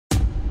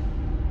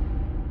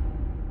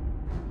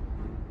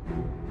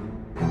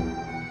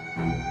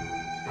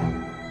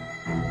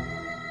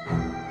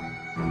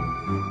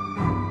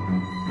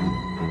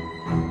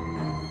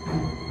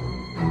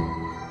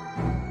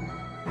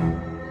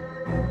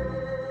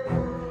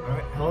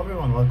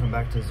Welcome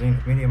back to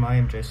Zinc Medium. I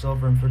am Jay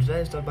Silver, and for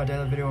today's Dead by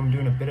Daylight video, I'm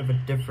doing a bit of a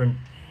different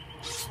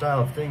style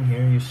of thing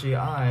here. You see,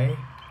 I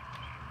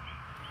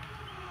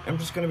am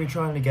just going to be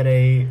trying to get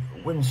a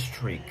win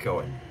streak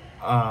going.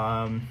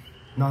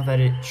 Not that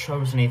it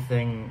shows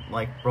anything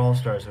like Brawl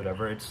Stars or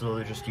whatever, it's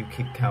literally just you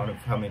keep count of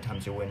how many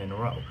times you win in a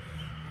row.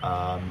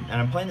 And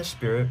I'm playing the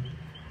Spirit.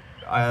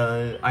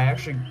 I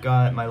actually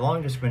got my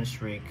longest win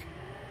streak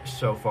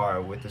so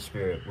far with the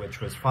Spirit,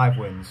 which was 5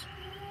 wins.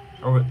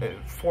 Or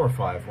 4 or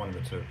 5, one of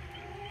the two.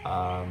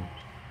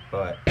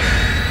 But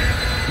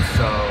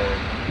so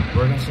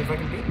we're gonna see if I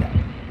can beat that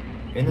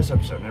in this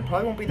episode, and it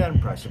probably won't be that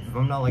impressive. If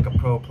I'm not like a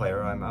pro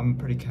player, I'm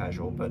pretty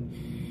casual, but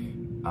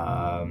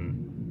yeah,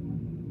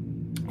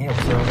 we'll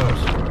see how it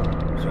goes.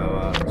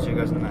 So see you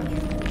guys in the match.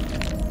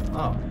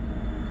 Oh,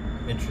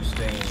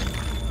 interesting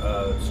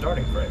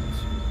starting frames.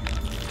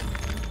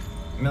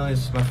 Mainly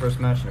this is my first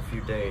match in a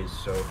few days,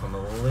 so if I'm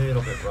a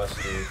little bit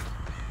rusty,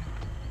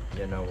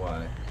 you know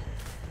why.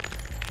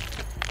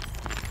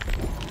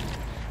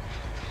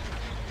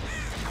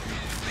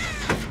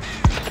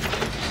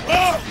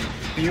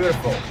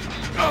 Beautiful.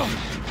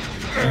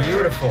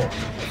 Beautiful.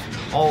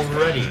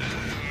 Already.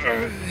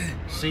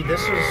 See,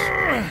 this is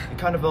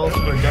kind of also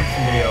a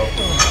redemption video. This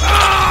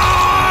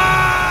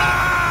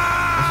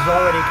is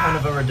already kind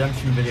of a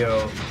redemption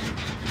video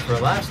for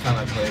last time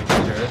I played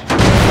Spirit,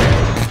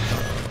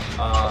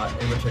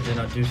 in which I did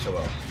not do so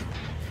well.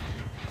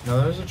 Now,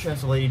 there was a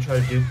chance the lady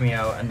tried to dupe me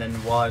out, and then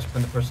while I was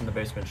putting the person in the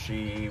basement,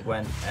 she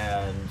went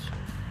and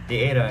the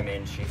Ada, I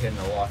mean, she hid in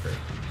the locker.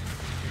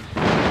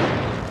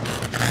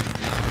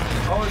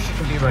 Or she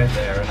can be right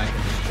there, and I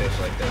can just chase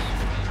like this.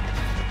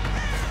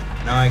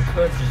 Now I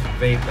could just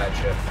vape that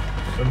shit,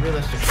 but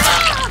realistically,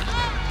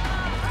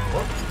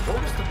 what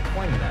was the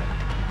point of that?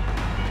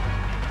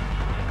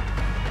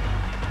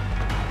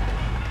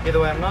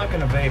 Either way, I'm not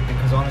gonna vape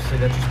because honestly,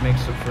 that just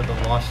makes up for the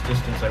lost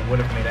distance I would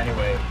have made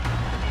anyway.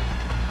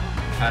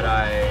 Had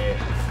I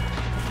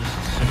just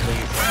simply,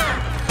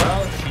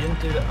 well, she didn't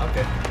do that.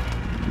 Okay.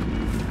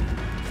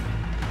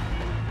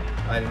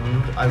 I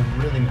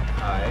really,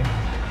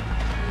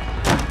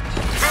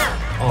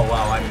 oh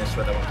wow, I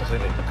misread that one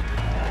completely.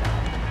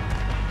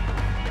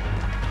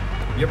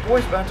 Your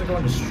boy's about to go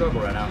into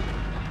struggle right now.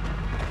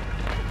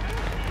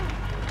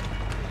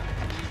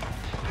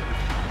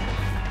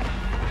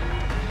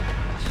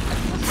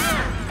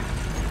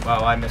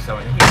 Wow, I missed that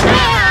one.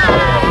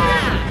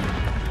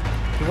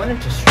 He went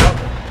into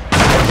struggle.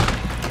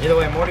 Either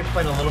way, I'm already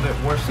playing a little bit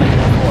worse than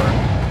before.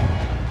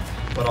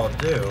 What I'll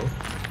do...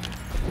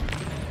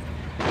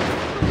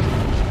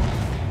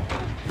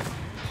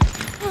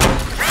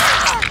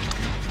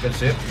 Good to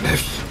see it.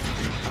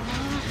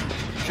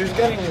 She was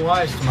getting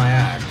wise to my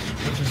axe,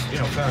 which is, you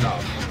know, fair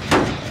enough.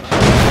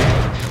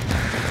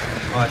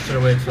 Oh, I should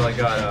have waited till I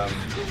got,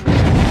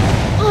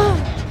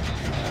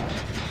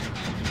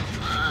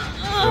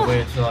 should have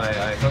waited till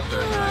I hooked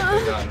her and then I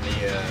could have gotten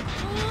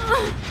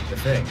the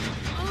thing.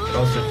 But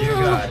also, dear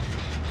God,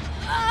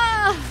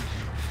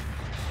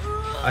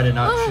 I did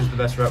not choose the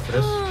best route for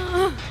this.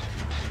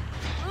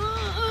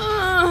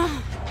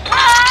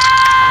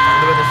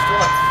 Anyway, they're still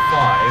at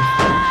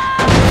 5.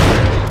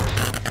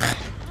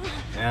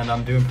 And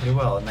I'm doing pretty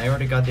well, and I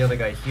already got the other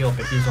guy healed,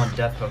 but he's on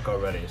Death Hook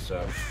already,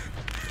 so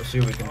we'll see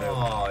what we can do.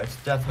 Oh, it's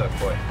Death Hook,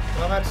 boy.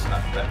 Well, that's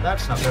not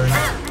very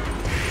nice.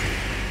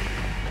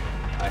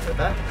 I heard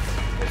that.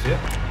 You see it?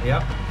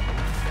 Yep.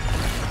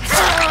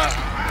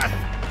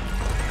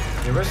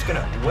 You're risking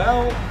it.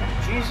 Well,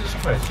 Jesus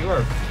Christ, you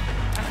are,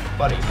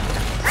 buddy. That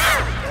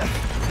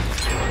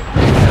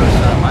was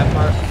sad on my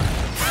part.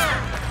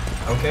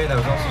 Okay, that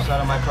was also sad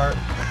on my part.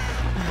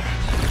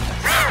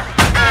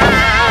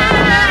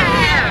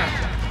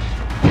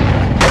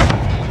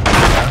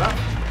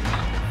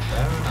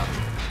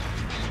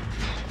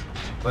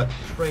 But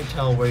pray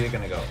tell where you're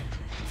gonna go.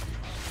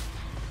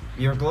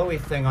 Your glowy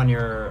thing on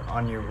your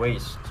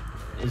waist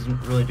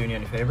isn't really doing you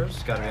any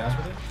favors, gotta be honest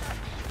with you.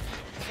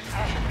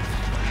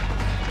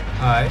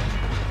 Hi.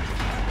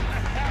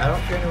 I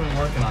don't hear anyone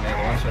working on the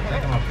other one, so I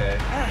think I'm okay.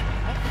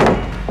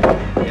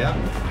 Yeah.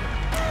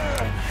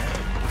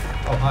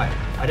 Oh, hi.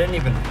 I didn't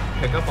even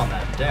pick up on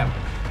that, damn.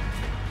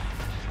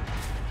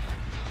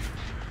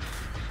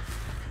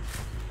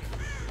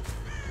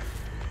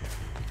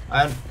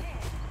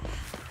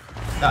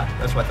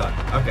 That's what I thought.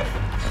 Okay.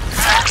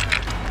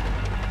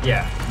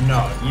 Yeah,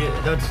 no,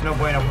 that's no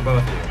bueno for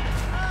both of you.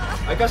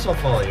 I guess I'll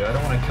follow you. I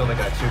don't want to kill the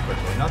guy too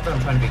quickly. Not that I'm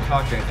trying to be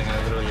cocky or anything.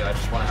 I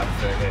just want to have a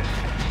fair game.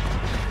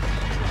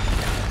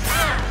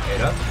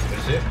 Ada, good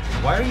to see you.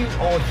 Why are you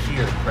all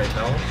here, pray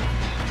tell?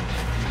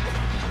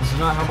 This is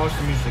not how most of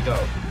them usually go.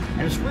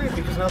 And it's weird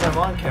because now that I'm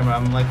on camera,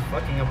 I'm like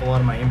fucking up a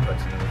lot of my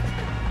inputs and everything.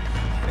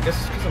 I guess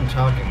it's because I'm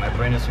talking. My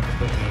brain isn't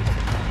completely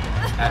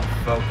at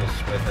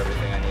focus with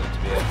everything I need it to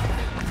be at.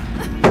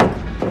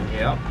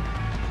 Yep.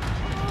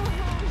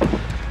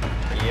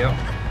 Yep.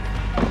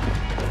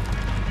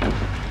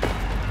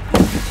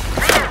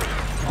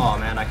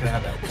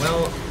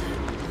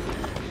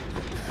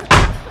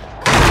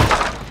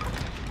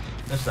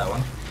 missed that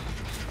one.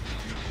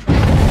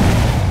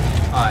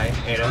 Hi,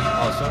 Ada,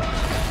 also.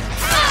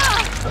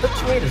 Are there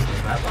 2 Adas in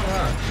this map? Oh,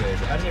 there are 2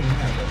 Adas. I didn't even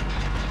know that.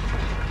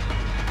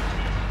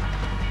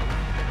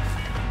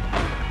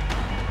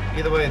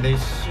 Either way, they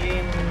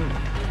seem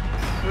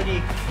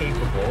pretty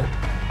capable.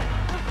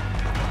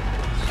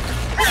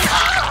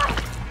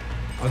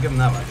 I'll give them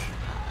that much.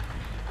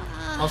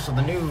 Also,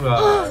 the new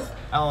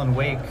Alan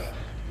Wake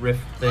riff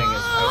thing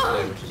is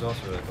outplayed, which is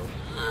also really cool.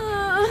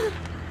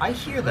 I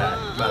hear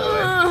that, by the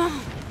way.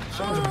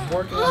 Someone's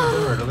working on the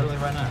boomer literally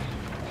right now.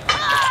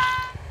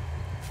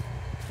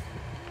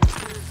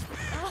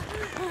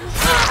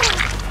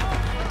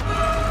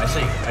 I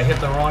see. I hit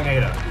the wrong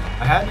Ada.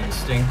 I had an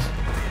instinct.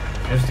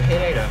 It was to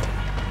hit Ada.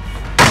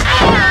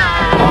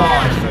 Oh,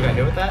 I still got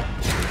hit with that?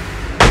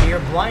 Your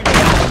blinding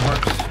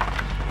works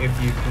if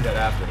you do that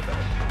after the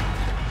fact.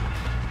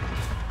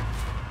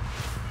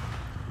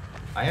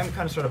 I am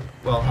kind of sort of,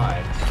 well,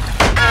 hi.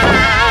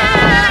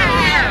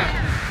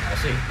 I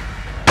see.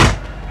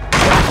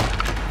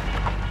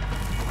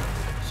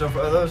 So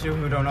for those of you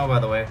who don't know, by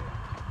the way,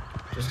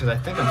 just because I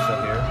think I'm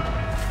still here,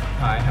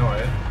 hi, how are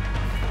you?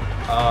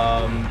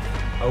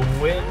 A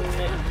win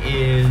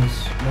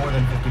is more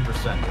than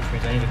 50%, which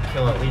means I need to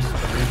kill at least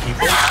 3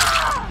 people.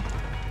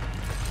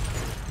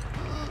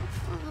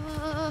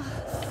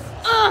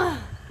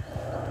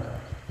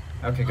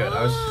 Okay, good.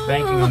 I was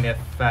banking on the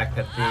fact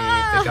that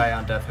the guy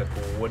on Death Hook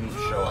wouldn't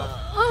show up.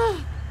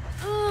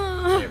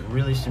 And it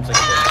really seems like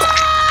it did.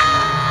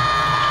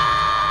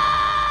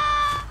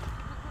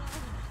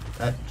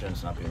 That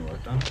gen's not being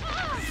worked on.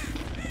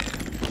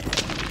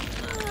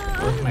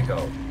 Where can I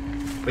go?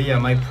 But yeah,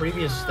 my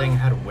previous thing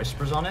had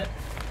whispers on it.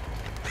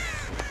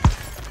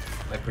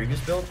 My previous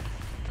build.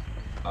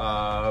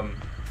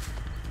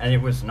 And it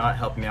was not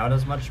helping me out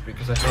as much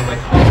because I felt like,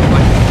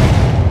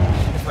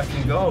 oh, if I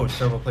can go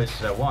several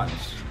places at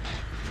once.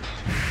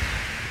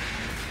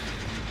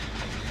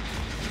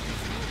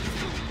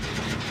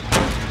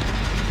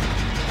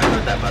 I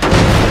heard that, by the way.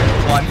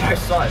 Well, I mean, I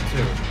saw it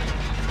too.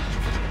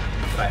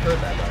 But I heard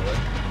that, by the way.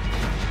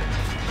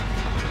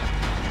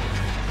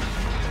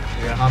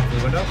 You're gonna hop through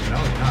the window? No,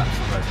 you're not,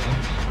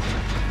 surprisingly.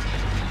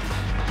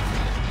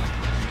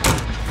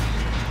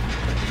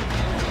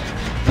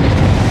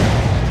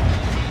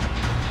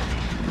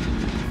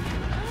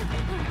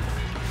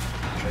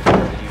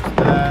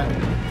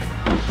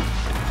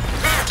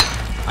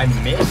 I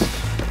missed?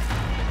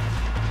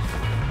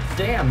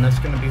 Damn, that's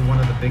gonna be one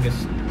of the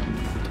biggest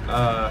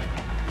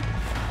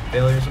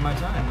failures of my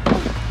time.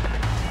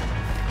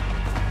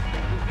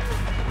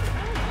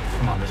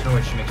 Come on, there's no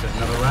way she makes it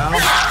another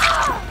round.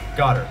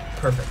 Got her.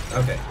 Perfect.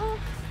 Okay.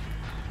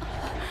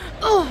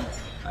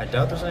 I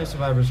doubt there's any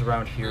survivors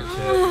around here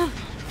to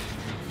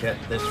get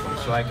this one,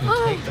 so I can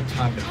take the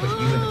time to put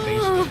you in the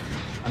basement.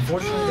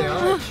 Unfortunately, there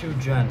are 2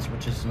 gens,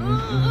 which is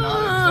not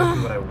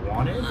exactly what I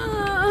wanted.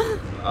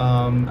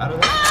 Out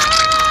of this.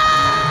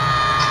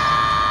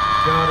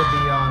 Gotta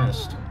be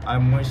honest,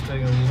 I'm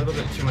wasting a little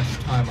bit too much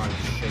time on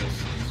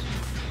chases.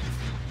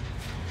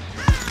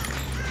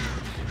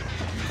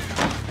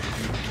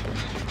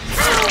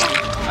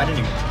 I didn't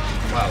even...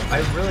 Wow, I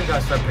really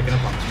gotta start picking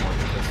up on this more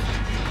because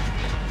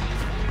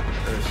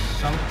there's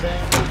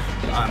something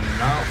I'm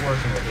not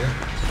working with here.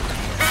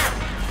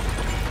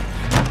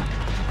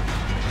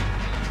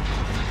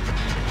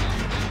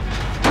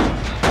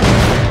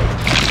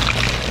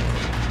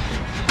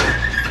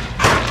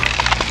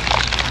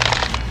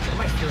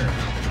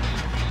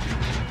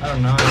 I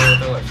don't know what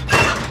that was.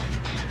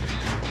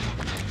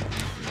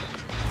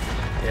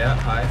 Yeah,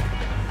 hi.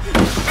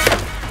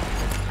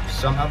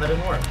 Somehow that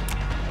didn't work.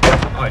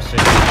 Oh, I see.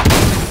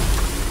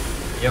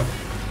 Yep.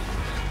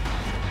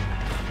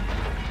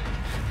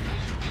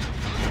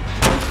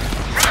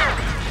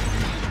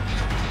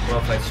 Well,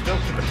 if I still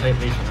keep a tight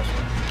leash on this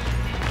one.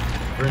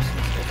 For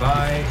instance, if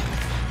I...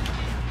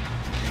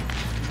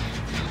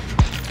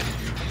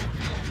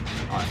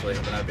 Honestly,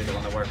 then I'd be the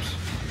one that works.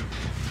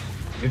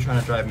 You're trying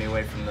to drive me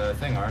away from the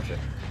thing, aren't you?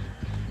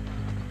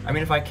 I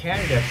mean, if I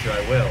can get you,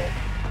 I will.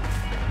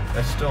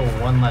 That's still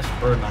one less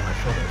burden on my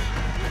shoulders.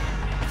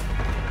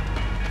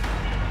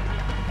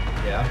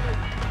 Yeah?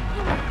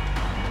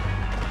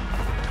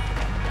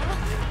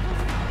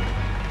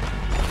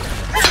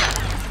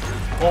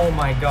 Oh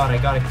my god, I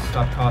gotta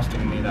stop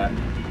costing me that.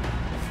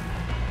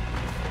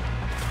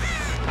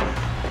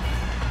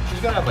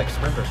 She's gotta have like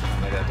sprinters or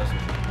something like that, doesn't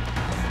she?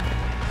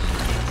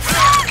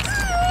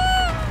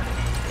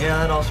 Yeah,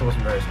 that also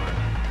wasn't very smart.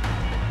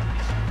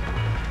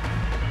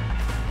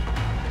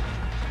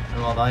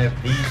 And while I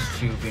have these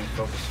 2 being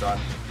focused on...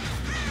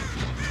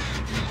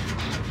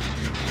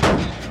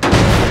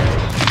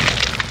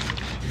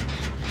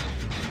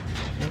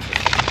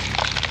 Interesting.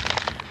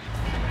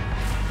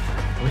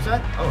 Who's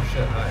that? Oh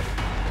shit, hi.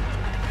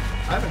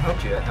 I haven't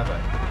hooked you yet, have I?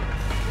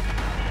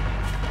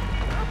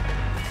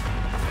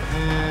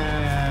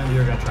 And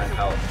you're gonna try and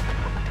help.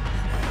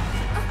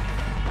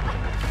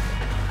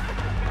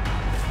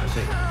 I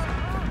see.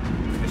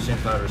 It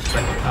seems out of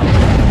respect for help.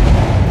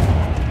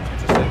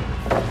 Interesting.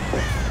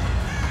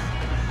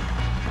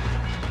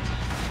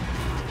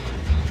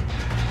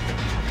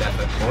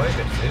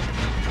 good to see it.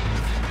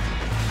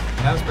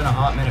 It has been a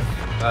hot minute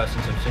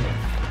since I've seen it.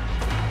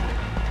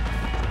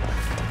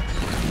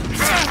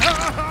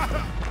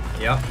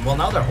 Yep, well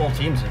now their whole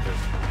team's injured.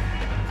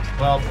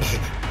 Well,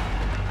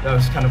 that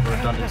was kind of a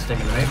redundant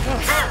statement, right?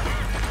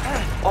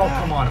 Oh,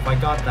 come on, if I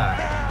got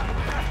that.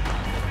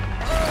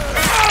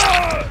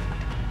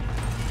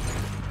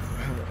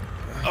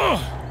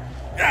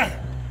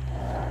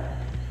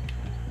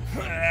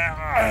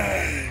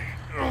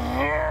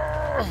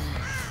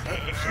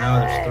 So now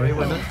there's 3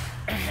 women.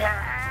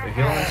 They're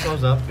healing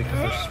themselves up because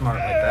they're smart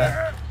like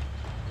that.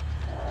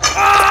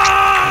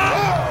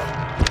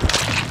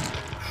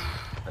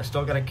 I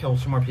still gotta kill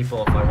some more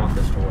people if I want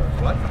this to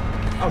work. What?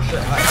 Oh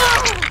shit, hi.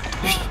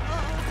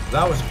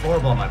 That was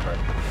horrible on my part.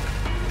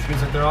 Which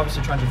means that they're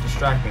obviously trying to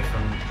distract me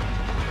from...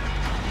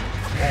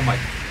 Oh my...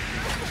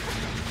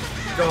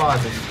 God,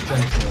 this is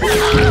gentle.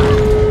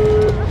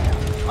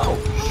 Oh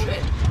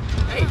shit.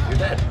 Hey, you're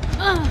dead.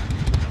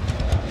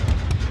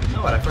 You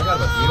know what, I forgot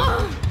about you.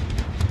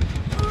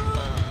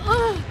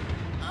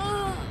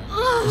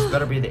 This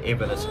better be the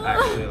Ava that's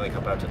actually like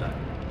about to die.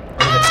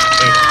 Or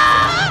Ava.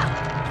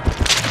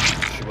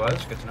 She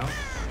was, good to know.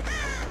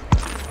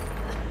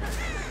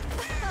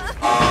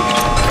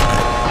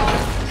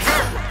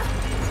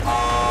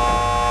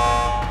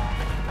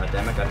 God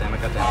damn it, god damn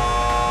it, god damn it.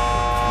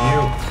 You.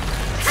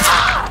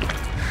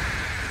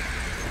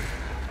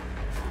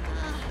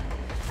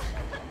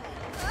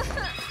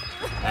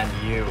 And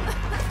you.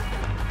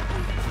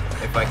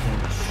 If I can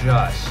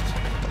just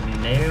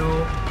nail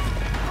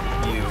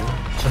you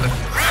to the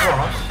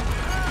cross.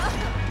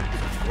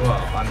 Whoa,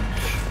 I'm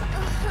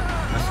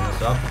messing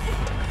this up.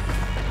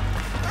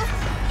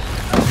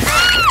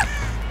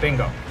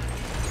 Bingo.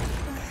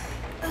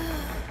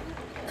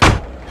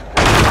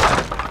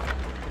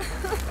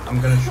 I'm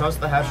gonna trust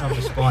the hatch not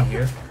to spawn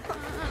here.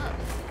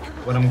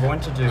 What I'm going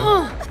to do,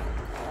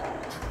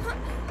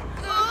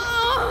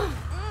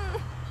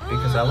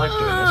 because I like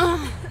doing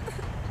this.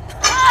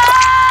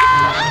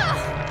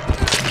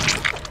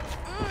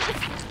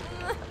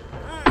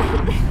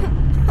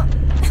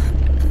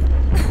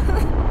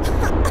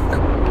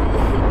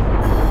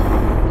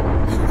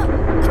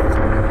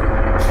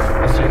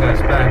 I'll see you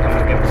guys back. I'm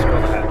gonna get this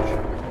girl the hatch.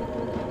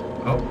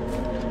 Oh.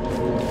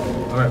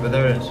 Alright, but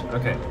there it is.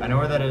 Okay, I know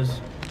where that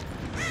is.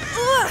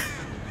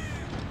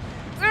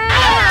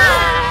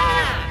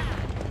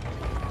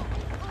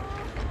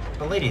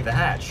 But lady, the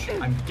hatch.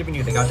 I'm giving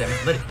you the goddamn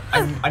lady.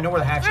 I know where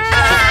the hatch is.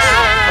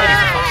 Lady,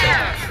 for fuck's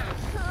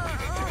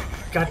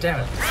sake. God damn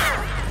it.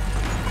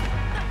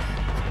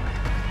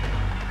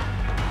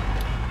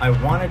 I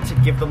wanted to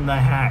give them the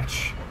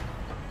hatch.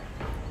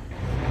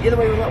 Either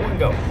way, we let one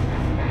go.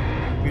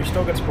 You're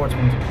still good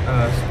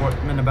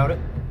sportsmen about it.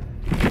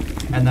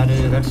 And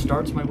that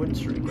starts my win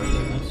streak right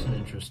there. That's an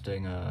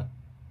interesting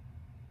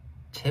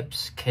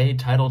Tips K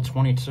title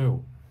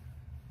 22.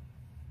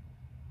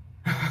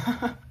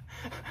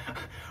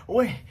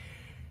 Wait,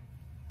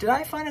 did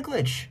I find a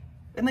glitch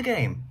in the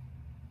game?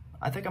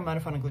 I think I might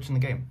have found a glitch in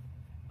the game.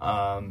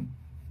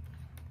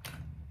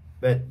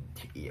 But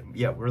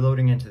yeah, we're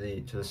loading into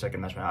the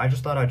second match now. I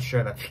just thought I'd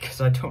share that because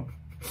I don't.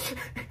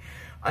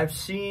 I've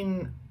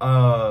seen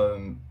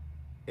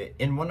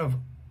in one of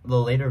the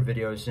later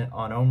videos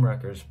on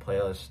Ohmwrecker's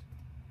playlist,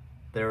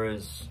 there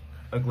is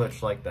a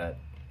glitch like that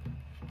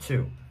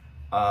too,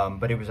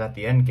 but it was at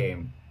the end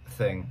game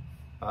thing.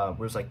 Where it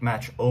was like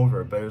match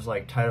over, but it was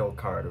like title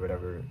card or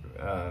whatever.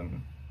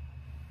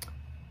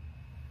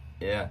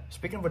 Yeah,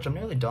 speaking of which, I'm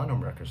nearly done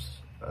on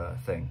Ohmwrecker's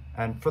thing.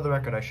 And for the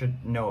record, I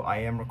should know I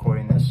am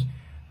recording this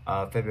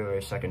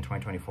February 2nd,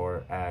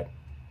 2024 at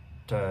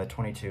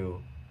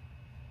 22,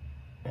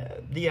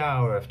 the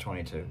hour of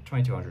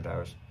 2200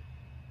 hours.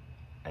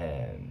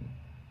 And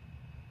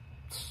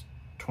it's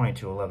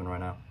 22:11 right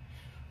now.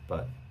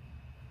 But,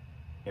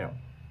 you know.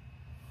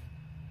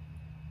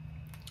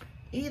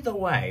 Either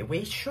way,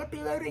 we should be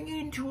loading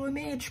into a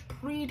match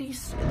pretty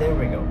soon. There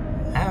we go.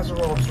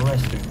 Azerov's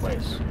resting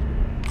place.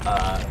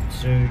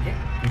 So yeah,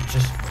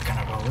 we're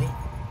gonna roll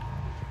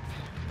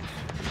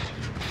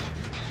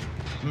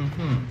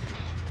in.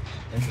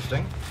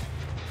 Interesting.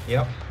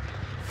 Yep.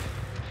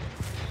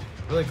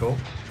 Really cool.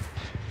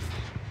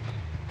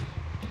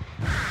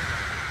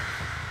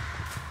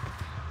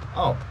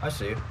 Oh, I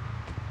see you.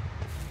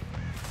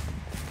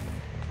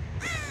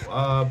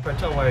 Pray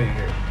tell, why are you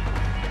here?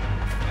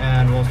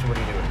 And also, what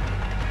are you doing?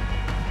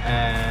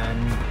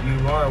 And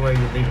you are aware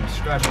you're leaving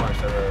scratch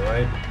marks everywhere,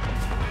 right?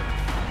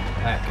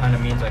 That kind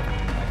of means I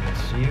can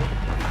see you.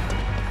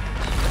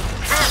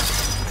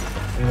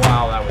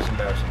 Wow, that was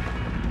embarrassing.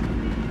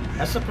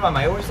 That's the problem.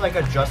 I always like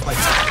adjust my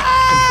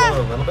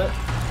controller a little bit.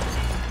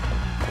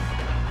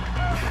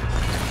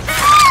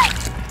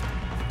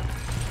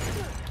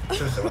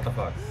 Seriously, what the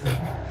fuck?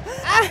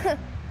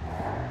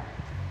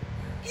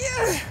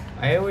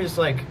 I always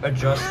like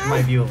adjust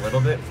my view a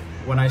little bit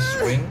when I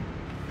swing.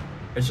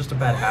 It's just a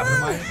bad habit of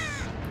mine.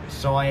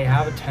 So I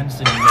have a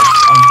tendency to miss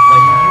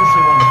like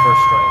usually one of the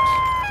first strikes.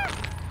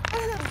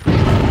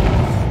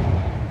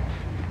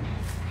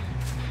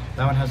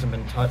 That one hasn't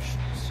been touched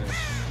since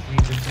he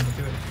did something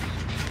to it.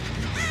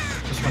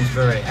 This one's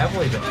very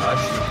heavily been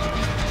touched.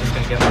 Just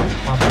gonna get my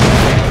pop.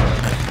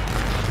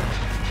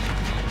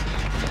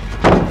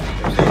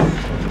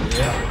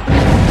 Yeah.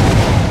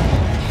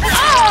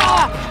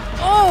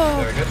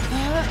 Very good.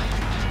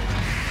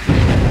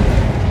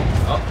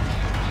 Oh.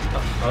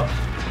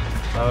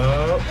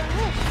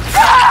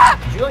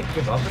 Did you like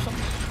give up or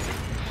something?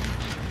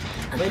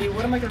 Lady,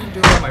 what am I gonna do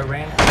about my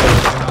rant?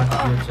 You're not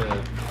here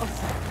to...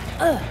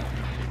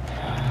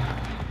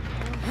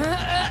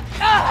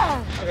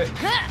 Okay.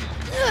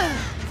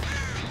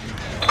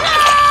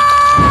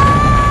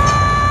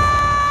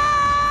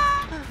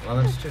 Well,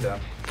 that's two down.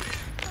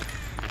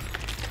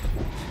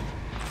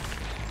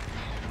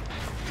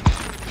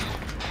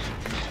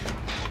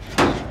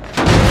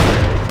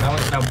 That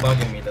one's now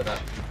bugging me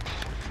that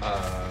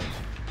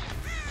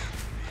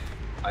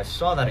I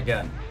saw that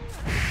again.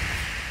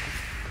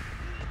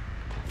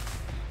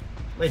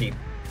 Lady,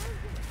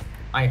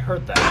 I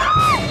heard that.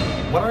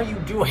 What are you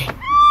doing?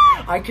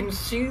 I can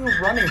see you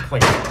running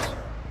places.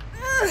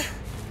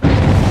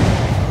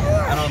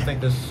 I don't think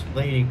this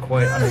lady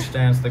quite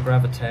understands the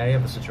gravity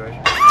of the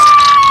situation.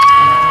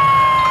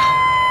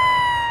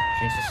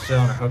 She needs to sit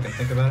on her hook and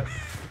think about it.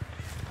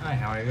 Hi,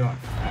 how are you going?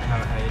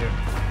 How you doing?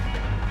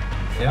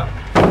 Yep.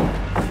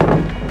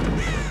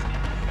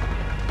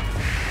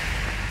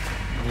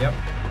 Yep.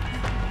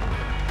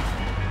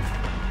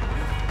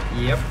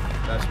 Yep,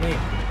 that's me.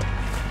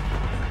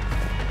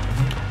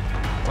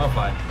 Well,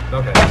 fine.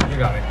 Okay, you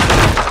got me.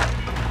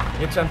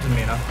 You tempted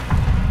me enough.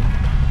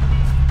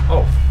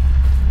 Oh.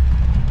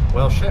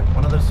 Well, shit.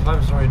 One of the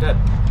survivors is already dead.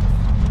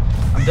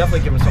 I'm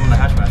definitely giving someone the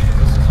hatch match, because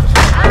this is just...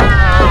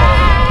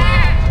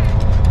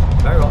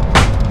 Very well.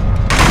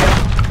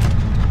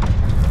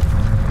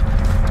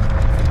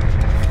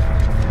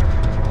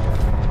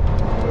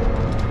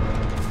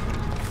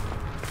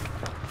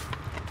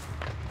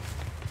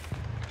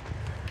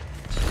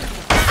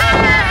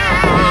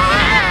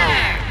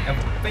 I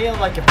feel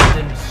like if I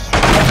didn't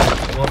swing...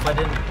 Well, if I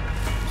didn't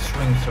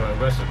swing so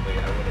aggressively, I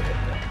would have hit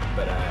that.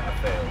 But I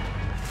failed.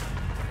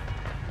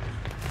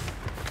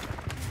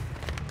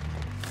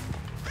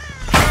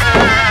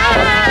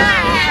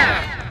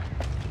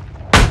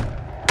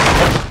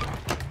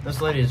 This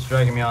lady is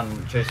dragging me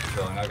on chase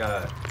patrolling. I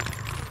gotta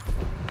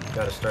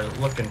start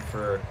looking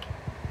for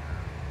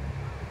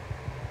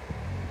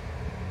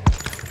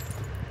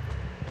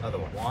other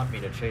one. Want me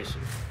to chase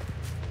you?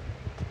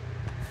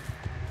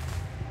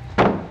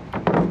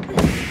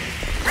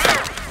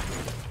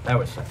 That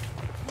was sad.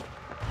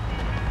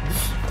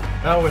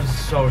 That was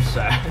so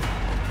sad.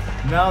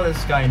 Now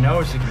this guy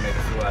knows he can make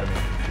a fool out of me.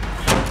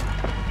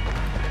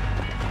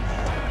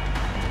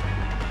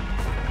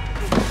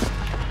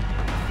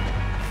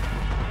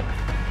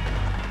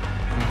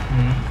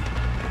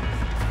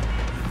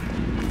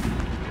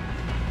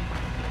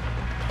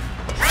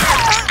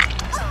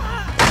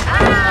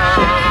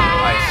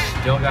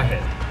 Still got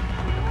hit.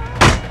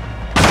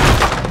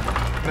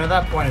 I mean, at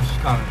that point, it's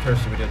just common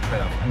courtesy we did a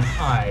trade-off. And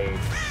hi,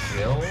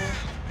 Jill?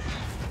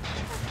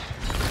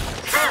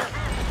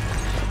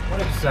 What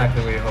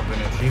exactly were you hoping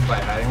to achieve by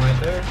hiding right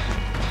there?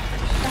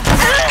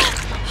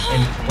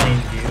 In plain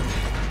view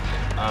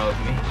of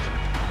me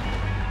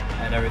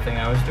and everything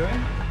I was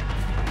doing?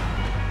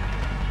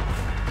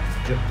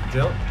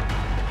 Jill?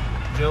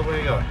 Jill, where are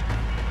you going?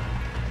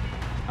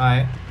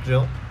 Hi,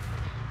 Jill.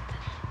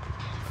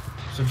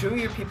 So 2 of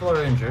your people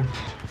are injured,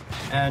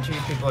 and 2 of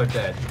your people are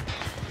dead.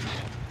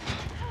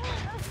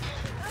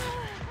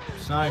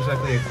 It's not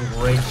exactly a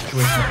great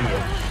situation to be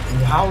in.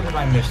 How did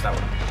I miss that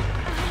one?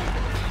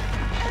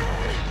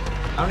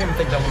 I don't even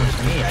think that one was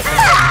me. I think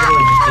that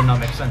literally just did not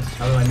make sense.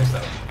 How did I miss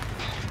that one?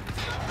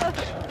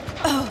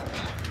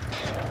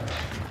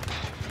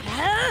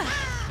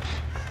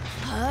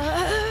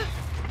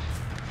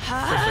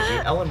 Seriously,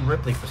 Ellen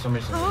Ripley for some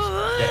reason is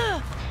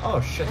dead. Oh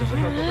shit, there's a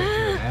hook over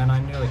here, man. I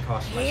nearly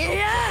cost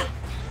myself.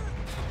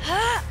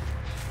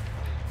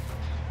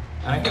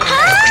 And I get the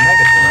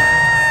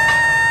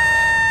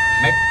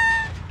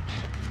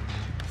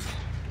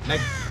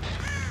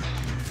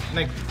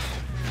Meg.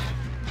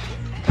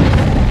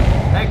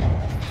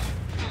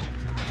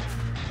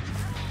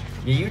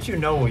 Yeah, you two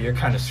know you're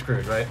kind of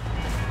screwed, right?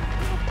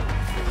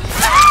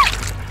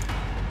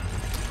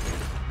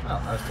 Oh,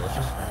 that was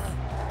delicious.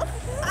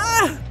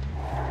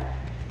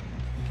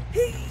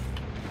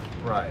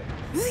 Right.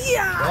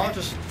 Well, I'll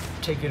just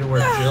take you to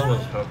where Jill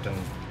was hooked and...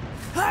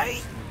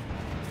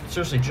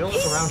 Seriously, Jill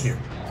is around here.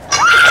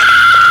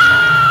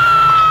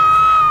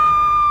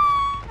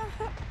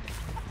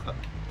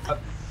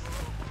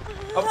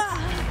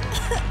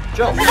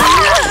 Jill!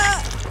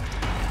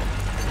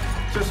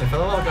 Seriously, for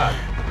the love of God.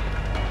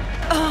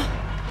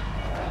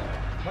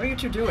 What are you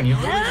two doing? You're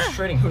literally just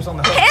trading who's on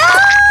the hook.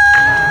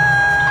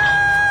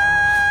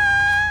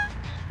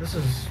 This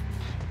is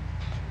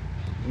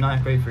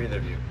not great for either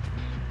of you.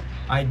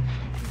 I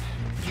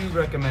do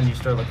recommend you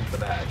start looking for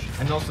the hatch.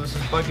 And also, this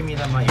is bugging me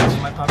that my ears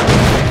in my pocket.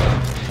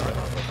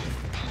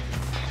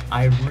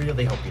 I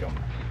really hope you don't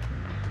mind.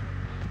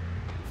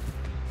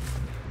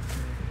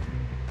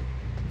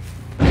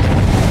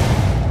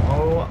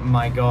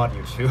 my god,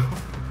 you two.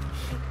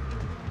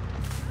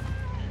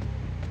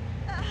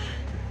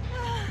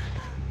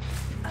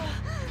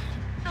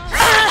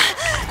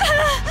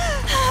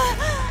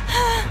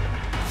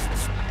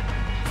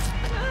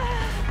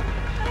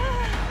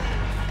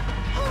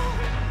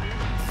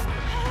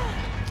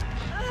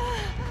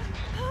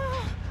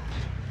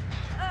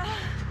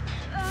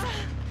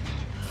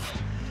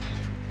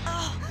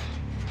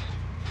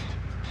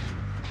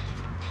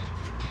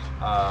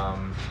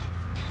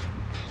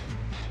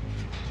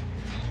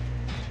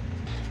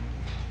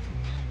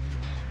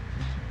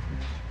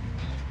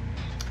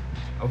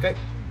 Okay,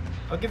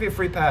 I'll give you a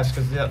free pass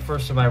because that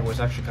first survivor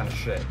was actually kind of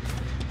shit.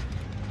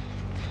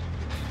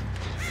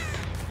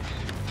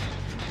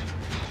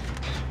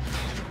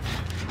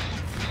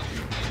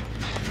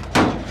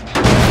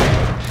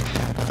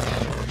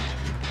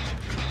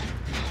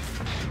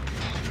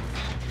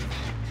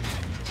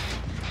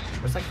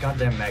 Where's that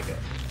goddamn Mega?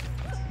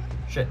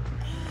 Shit.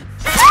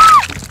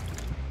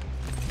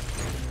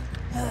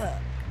 So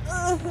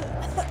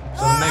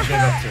the Meg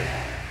gave up too.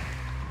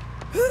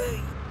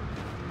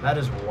 That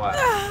is wild.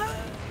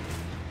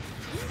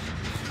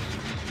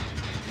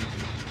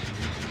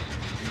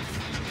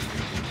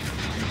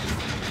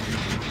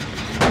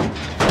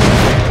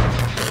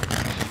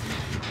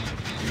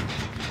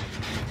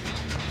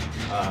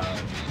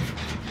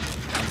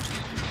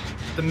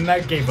 The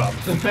Meg gave up.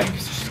 The Meg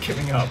is just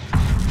giving up.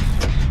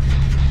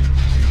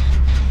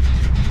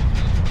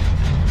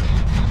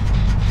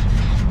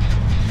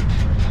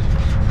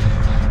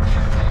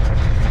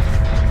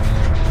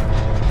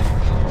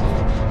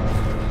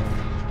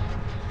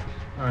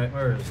 Alright,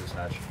 where is this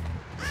hatch?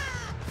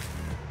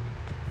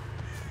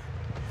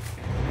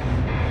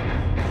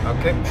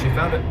 Okay, she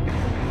found it.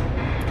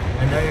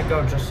 And there you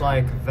go, just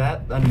like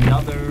that,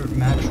 another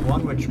match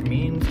won, which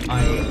means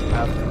I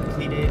have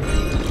completed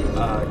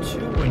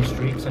 2 win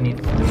streaks. I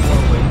need 3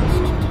 more wins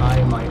to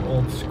tie my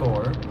old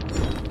score.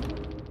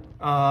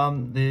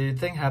 The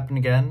thing happened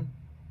again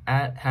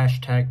at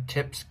hashtag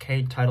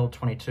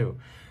TipsKTitle22.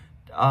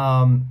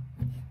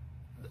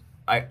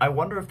 I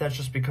wonder if that's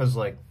just because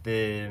like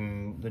the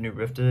new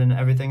Rifted and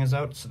everything is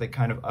out, so they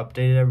kind of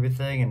updated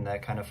everything and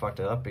that kind of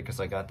fucked it up because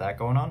I got that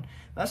going on.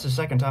 That's the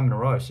 2nd time in a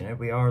row I've seen it.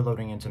 We are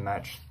loading into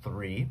match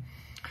 3.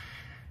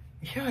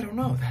 Yeah, I don't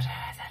know. I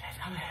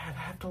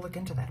have to look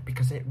into that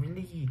because it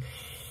really,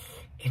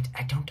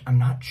 I'm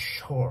not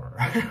sure.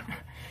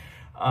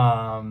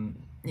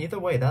 Either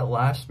way, that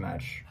last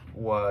match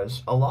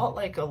was a lot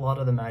like a lot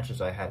of the matches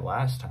I had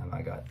last time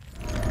I got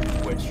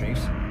win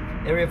streaks.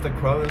 Area of the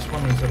Crow, this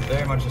one is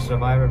very much a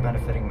survivor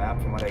benefiting map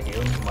from what I hear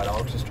and from what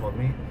Alex has told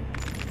me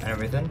and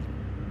everything.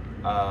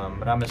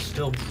 But I'm gonna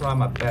still try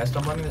my best.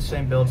 I'm running the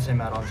same build,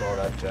 same add-ons, all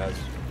that jazz.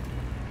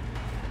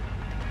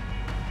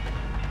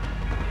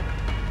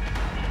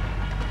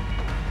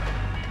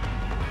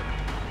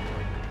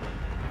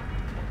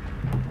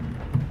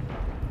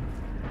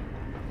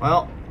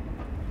 Well,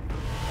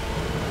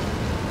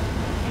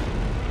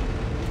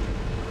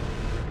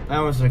 that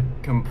was a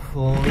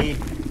complete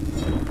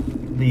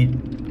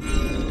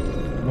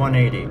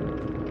 180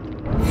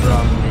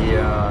 from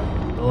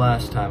the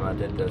last time I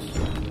did this.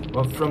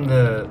 Well, from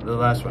the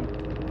last one.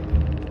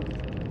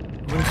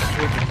 Win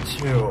streak of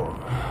 2.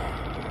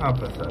 How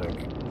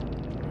pathetic.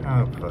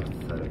 How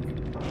pathetic.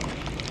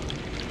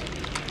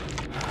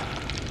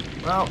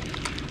 Well,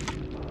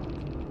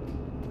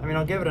 I mean,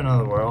 I'll give it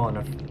another whirl, and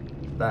if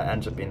that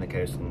ends up being the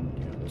case, then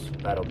you know,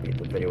 that'll be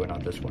the video and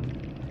not this one.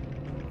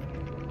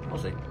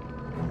 We'll see.